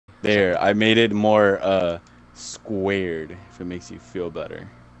There, I made it more squared. If it makes you feel better.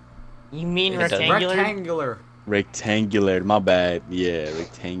 You mean It's rectangular? rectangular. Rectangular. My bad. Yeah,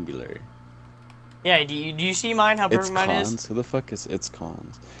 rectangular. Yeah. Do you see mine? How It's perfect mine is? cons. Who the fuck is it's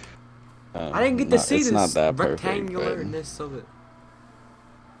cons? I didn't get to see it's this not that perfect, rectangularness of it.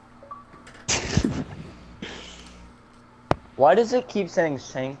 Why does it keep saying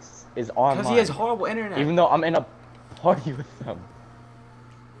Shanks is online? Because he has horrible internet. Even though I'm in a party with them.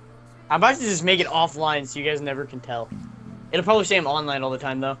 I'm about to just make it offline so you guys never can tell. It'll probably say I'm online all the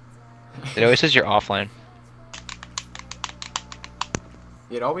time though. It always says you're offline.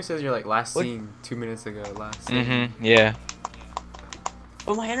 It always says you're like last What? seen 2 minutes ago. Last seen. Mm-hmm. Yeah.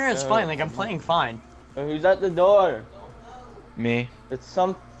 But my internet's fine. Like I'm playing fine. Who's at the door? Me. It's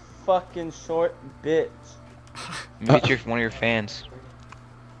some fucking short bitch. Maybe it's one of your fans.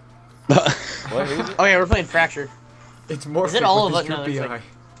 What? Who's it? Oh yeah, we're playing Fracture. It's more Is it all with of his it? No, droopy it's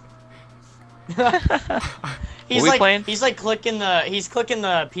eye. He's we like playing? he's like clicking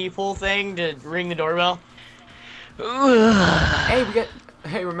the people thing to ring the doorbell.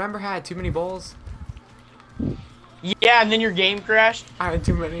 Hey, remember how I had too many balls? Yeah, and then your game crashed. I had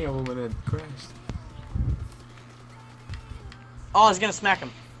too many of them and it crashed. Oh, I was gonna smack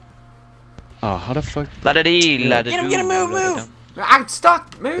him. Oh, how the fuck? La da dee, la da Get him, get him, move. I'm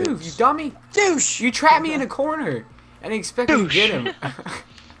stuck! Move, you dummy! Douche! You trapped me in a corner and expect me to get him.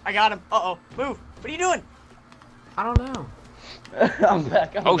 I got him. Uh-oh. Move. What are you doing? I don't know. I'm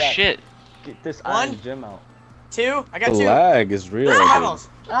back. I'm Oh back. shit. Get this One. iron gym out. 2. I got The 2. lag is real. dude. Vamos.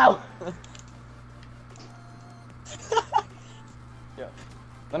 Ow! Yeah.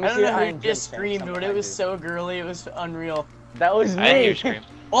 Let I don't see know the who iron gym just thing, screamed, but something it I was do. so girly. It was unreal. That was me. I didn't hear you scream.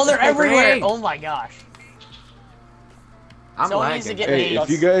 Oh, they're everywhere. Hey. Oh my gosh. I'm Someone needs to lagging. get Hey, me. if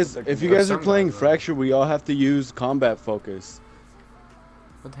you guys are Some playing guys are. Fracture, we all have to use combat focus.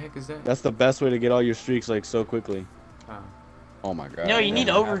 What the heck is that? That's the best way to get all your streaks like so quickly. Oh. Oh my god. No, you need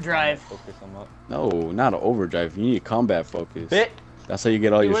Yeah, I have overdrive. focus them up. No, not an overdrive. You need combat focus. Bit. That's how you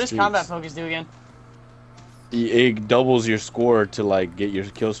get all Dude, your what does streaks. combat focus do again? It doubles your score to like get your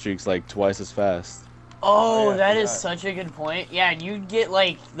kill streaks like twice as fast. Oh, yeah, that I is forgot. such a good point. Yeah, you'd get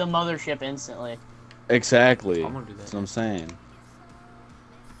like the mothership instantly. Exactly. I'm gonna do that. That's what I'm saying.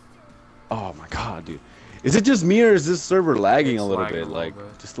 Oh my god, dude. Is it just me or is this server lagging It's a little lagging bit? a little Like,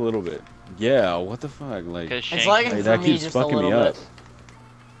 bit. just a little bit. Yeah, what the fuck? Like, Cause It's Shank. lagging Like, for that me keeps just a fucking me little up. bit.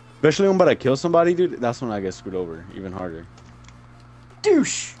 especially when I'm about to kill somebody, dude, that's when I get screwed over even harder.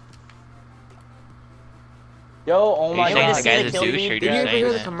 Douche. Yo, oh my you saying god. the guy guy's that a killed douche, me? or you're Did you just ever saying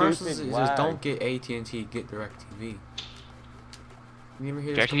hear the that? commercials? It Stupid says lag. don't get AT&T, get DirecTV. You ever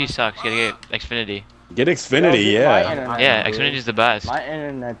hear this DirecTV commercial? sucks. You gotta get Xfinity. Get Yo, Xfinity, dude, my yeah. internet, Yeah, dude. Xfinity's the best. My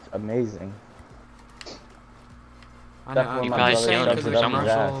internet's amazing. I That's know, what I'm my just brother saying does because for of the some reason.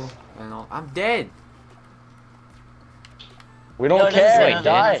 commercial and all. I'm dead. We No, don't it doesn't care. say on the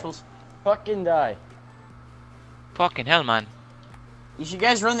Die. initials. Fucking die. Fucking hell, man. You should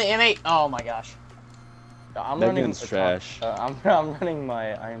guys run the M8. Oh my gosh. I'm That running gun's the trash. I'm running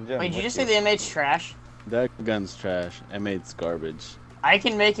my iron gym. Wait, did you with just say the M8's trash? That gun's trash. M8's garbage. I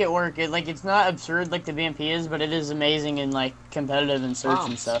can make it work. It's not absurd like the BMP is, but it is amazing in like competitive and search and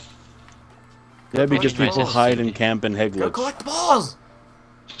Bombs. stuff. Yeah, because collect people balls. hide and camp in Go Heglitch. collect the balls.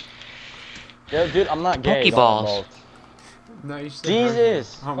 Yo, dude, I'm not gay. Pokeballs. don't vote. No, you should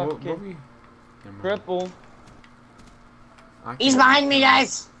Jesus, Oh, what fucking we? Never mind. Cripple. I can't- He's behind me,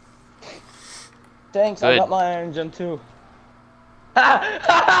 guys. Thanks, I Good. got my iron gym too.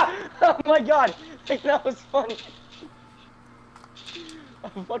 Oh my god, like, that was funny.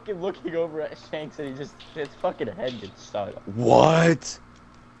 I'm fucking looking over at Shanks and his fucking head gets shot. What?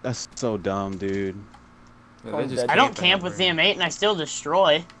 That's so dumb, dude. Yeah, they're just I don't camping camp with the over M8 and I still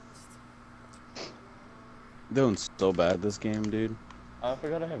destroy. Doing so bad this game, dude. I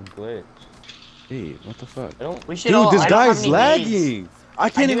forgot I have glitch. Hey, what the fuck? I don't We should Dude, all. this I don't have guy's any nades. lagging. I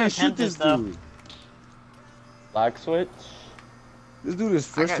can't do even have shoot this Tempest, though. dude. lag switch. This dude is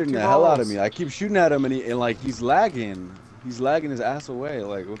got frustrating 2 the hell out of balls. me. I keep shooting at him and like he's lagging. He's lagging his ass away.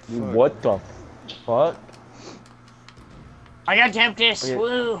 Like what the Dude, fuck? what the fuck? I got Tempest. Okay.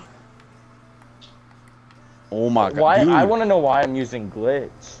 Woo. Oh my god, Why? dude. I want to know why I'm using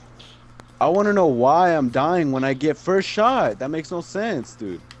glitch. I want to know why I'm dying when I get first shot. That makes no sense,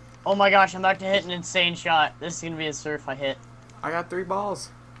 dude. Oh my gosh, I'm about to hit an insane shot. This is gonna be a surf I hit. I got 3 balls.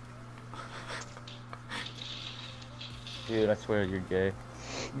 Dude, I swear you're gay.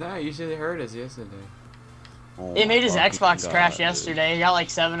 No, you should have heard us yesterday. Oh It my made his fucking Xbox God, crash dude. yesterday. He got like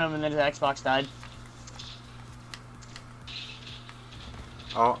 7 of them and then his Xbox died.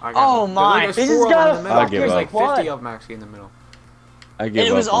 Oh, I got Oh them. my. There's This 4 has got of them in a the middle. fucking There's like quad. 50 of them actually in the middle. I And give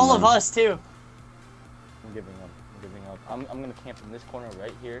it was up on all of that. us too. I'm giving up. I'm giving up. I'm gonna camp in this corner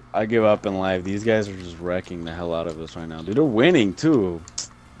right here. I give up in life. These guys are just wrecking the hell out of us right now. Dude, they're winning too.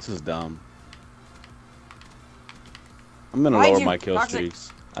 This is dumb. I'm gonna Why'd lower you- my kill Toxic-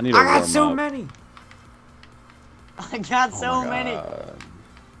 streaks. I need to I warm got so up. many. I got Oh so my many. God.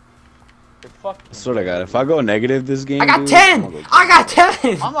 They're fucking. I swear to God, if I go negative this game, I got dude, 10. I'm gonna go- I got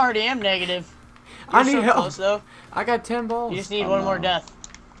 10. I'm already am negative. I You're need so help. close though. I got 10 balls. You just need I'm one more not. death.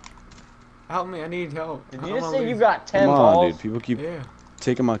 Help me, I need help. Did I'm you just gonna say you lose. got 10 Come on, balls? dude. People keep Yeah.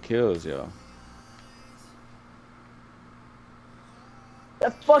 taking my kills, yo.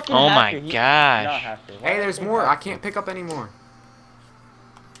 That fucking Oh my hacker, he- gosh. Not hacker. Why Hey, is there's he more. I hacker? can't pick up any more.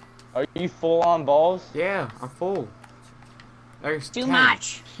 Are you full on balls? Yeah, I'm full. There's Too 10.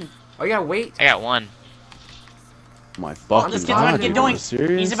 much. Oh, you gotta wait. I got one. My fucking This kid's God, about to get dude, are you doinked.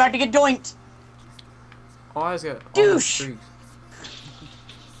 serious? He's about to get doinked. Oh, I just got all Douche. those streaks.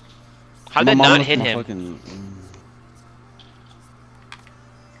 How My did mom not was hit my him? Fucking,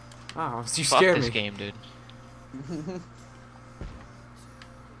 Oh, you Fuck scared this me. game, dude.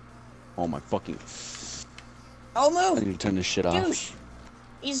 oh my fucking. Oh I move. need to turn this shit off. Douche.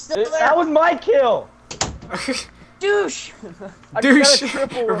 He's still That there. was my kill! Douche. I Douche. got a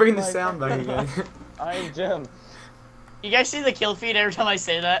triple We're with bringing the my sound back again. Iron Gem. You guys see the kill feed every time I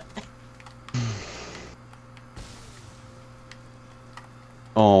say that?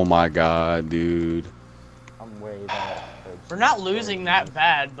 Oh my God, dude. I'm way that. We're not losing that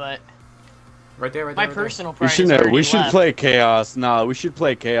bad, but Right there, right there. my right there. personal We pride is should already we should left. play chaos. Nah, we should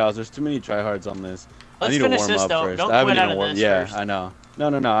play chaos. There's too many tryhards on this. I Let's need finish to warm this up though. first. Don't I haven't quit out even of warmed. this Yeah, first. I know. No,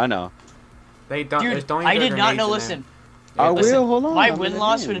 I know. They don't. Dude, don't I use their did not grenades know. in Listen, there. I Yeah, listen, will. Hold on. my I'm win gonna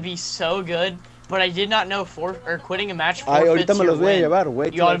loss do. would be so good, but I did not know quitting a match Ay, forfeits ahorita me your los voy a win. llevar.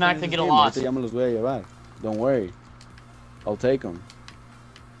 Wait You till I automatically finish get a this game. loss. Ahorita ya me los voy a llevar. Don't worry. I'll take them.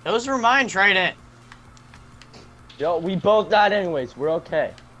 Those were mine, Trident. Yo, we both died anyways. We're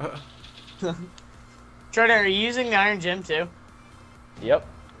okay. Trident, are you using the Iron Gem too? Yep.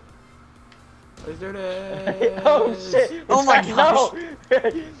 Let's do this. Oh shit! Oh my No.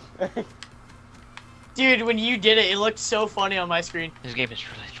 Dude, when you did it, it looked so funny on my screen. This game is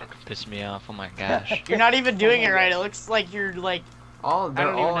really fucking pissing me off. Oh my gosh. You're not even doing it right. It looks like you're like, They're don't even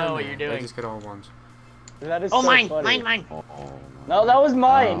all know in what there. you're They doing. just get all ones. That is oh so mine, funny. mine. Oh, No, that was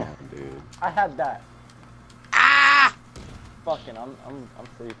mine. oh, dude. I had that. Ah! Fucking, I'm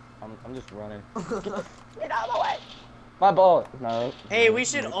free. I'm just running. Get out of the way. My ball. No. Hey, we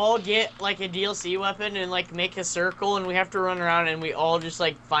should all get like a DLC weapon and like make a circle, and we have to run around and we all just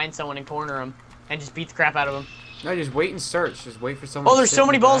like find someone and corner them and just beat the crap out of them. No, just wait and search. Just wait for someone. Oh, to there's sit so in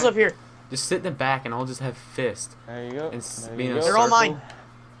many the balls back. up here. Just sit in the back and I'll just have fist There you go. And There be you in a go. They're all circle. mine.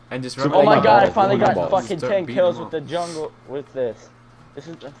 And just Super run Oh my my god, I balls, finally my got balls. fucking Start 10 beating kills them with up. the jungle with this. This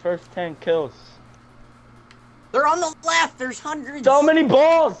is the first 10 kills. They're on the left. There's hundreds. So many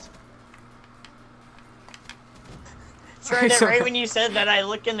balls! Trident, right when you said that, I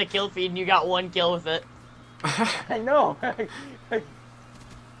looked in the kill feed and you got one kill with it. I know. I'm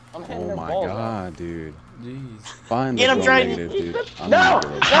hitting Oh their my balls. God, dude. Jeez. Find Get the him, goal Trident. negative, dude. I'm No!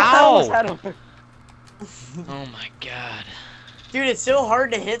 gonna go. I almost had him. Oh my god. Dude, it's so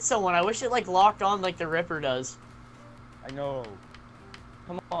hard to hit someone. I wish it like locked on like the Ripper does. I know.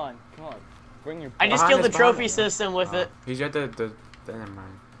 Come on. Bring your. I just Behind killed the us, behind trophy us. system with it. He's at the never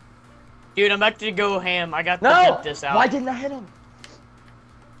mind. Dude, I'm about to go ham. I got to No! get this out. Why didn't I hit him?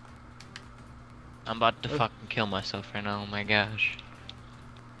 I'm about to fucking kill myself right now. Oh my gosh.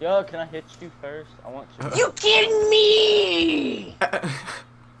 Yo, can I hit you first? I want you. You kidding me?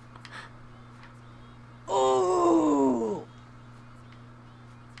 Ooh.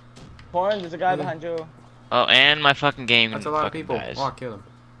 Porn, there's a guy behind you. Oh, and my fucking game That's a lot of fucking people. dies. Oh, I killed him.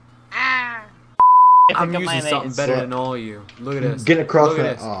 Ah. I'm Pick up my using something mates. better than all of you. Look at this. Get across Look at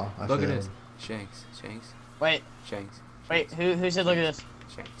that. this. Oh, I Look at failed. this. Shanks. Shanks. Wait, Shanks. wait. Who said look at this?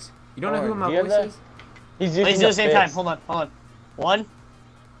 Shanks. You don't know who Porn, my do you have voice that? is? He's using Let's do it at the same time. fist. Hold on. One.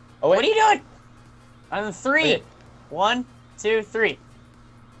 Oh wait. What are you doing? On the three. Okay. 1, 2, 3.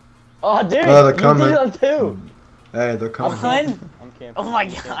 Oh dude, Oh, they're you coming. did it too. Hey, they're coming. One. I'm camping. Oh my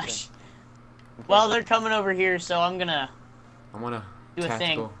I'm camping. gosh. Well, they're coming over here, so I'm gonna. I want to Do a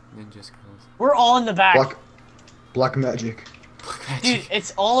tactical ninja skills. We're all in the back. Black magic. Dude,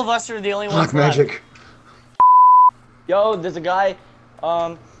 it's all of us are the only Black ones left. magic. Yo, there's a guy.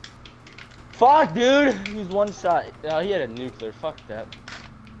 Fuck, dude. He's one shot. He had a nuclear. Fuck that.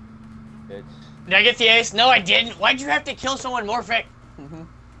 Bitch. Did I get the ace? No, I didn't. Why'd you have to kill someone, Morphic?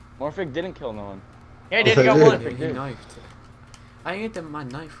 Morphic didn't kill no one. Yeah, I did. Yes, I Got did. one. He Dude. knifed. I ate my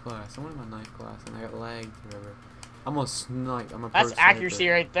knife class. I wanted my knife class and I got lagged forever. I'm a snipe. I'm a That's pro accuracy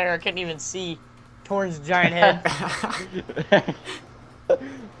sniper. right there. I couldn't even see Torn's giant head.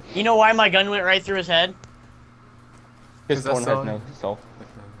 You know why my gun went right through his head? His 'Cause I phone saw has no it. soul.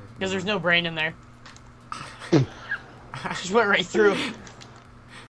 Because there's no brain in there. Just went right through.